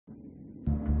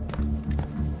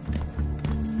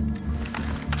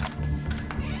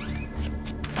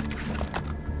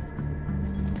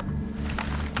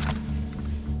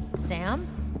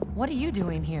What are you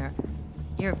doing here?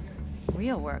 Your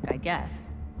real work, I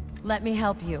guess. Let me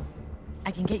help you.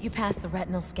 I can get you past the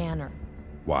retinal scanner.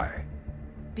 Why?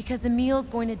 Because Emil's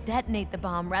going to detonate the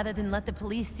bomb rather than let the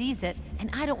police seize it, and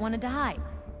I don't want to die.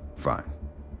 Fine.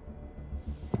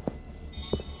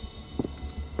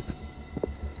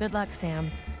 Good luck,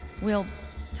 Sam. We'll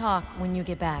talk when you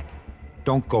get back.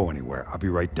 Don't go anywhere. I'll be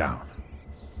right down.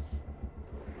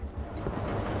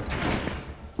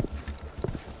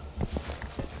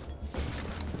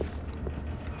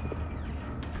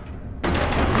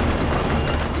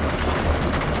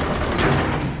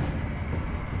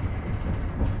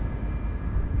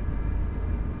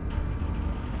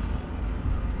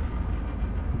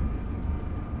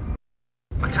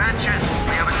 Attention!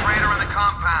 We have a traitor in the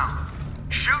compound.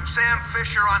 Shoot Sam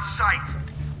Fisher on sight.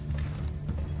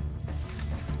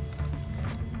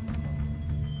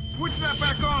 Switch that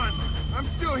back on! I'm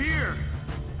still here!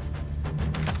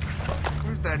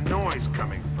 Where's that noise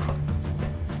coming from?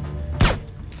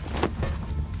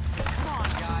 Come on,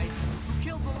 guys. Who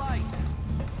killed the lights?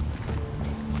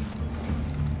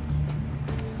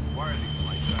 Why are these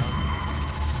lights out?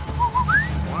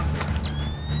 Wonder.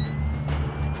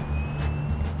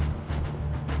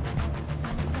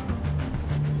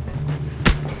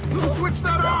 Who switched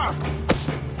that off?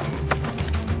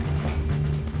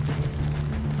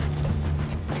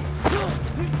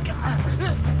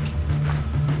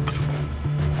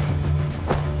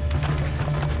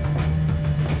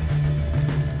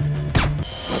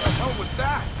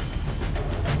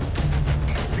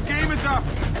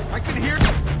 I can hear...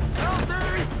 Help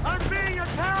me! I'm being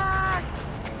attacked!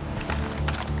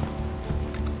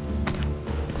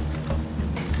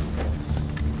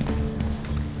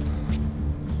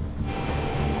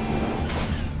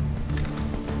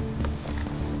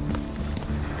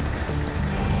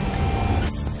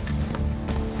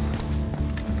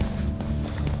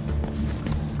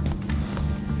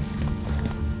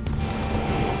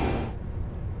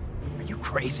 Are you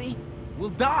crazy? We'll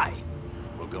die!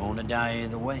 We're going to die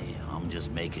either way. I'm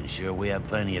just making sure we have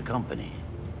plenty of company.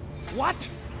 What?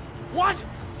 What?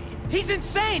 He's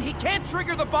insane! He can't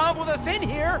trigger the bomb with us in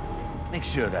here! Make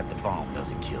sure that the bomb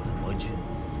doesn't kill him, would you?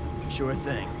 Sure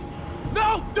thing.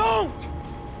 No, don't!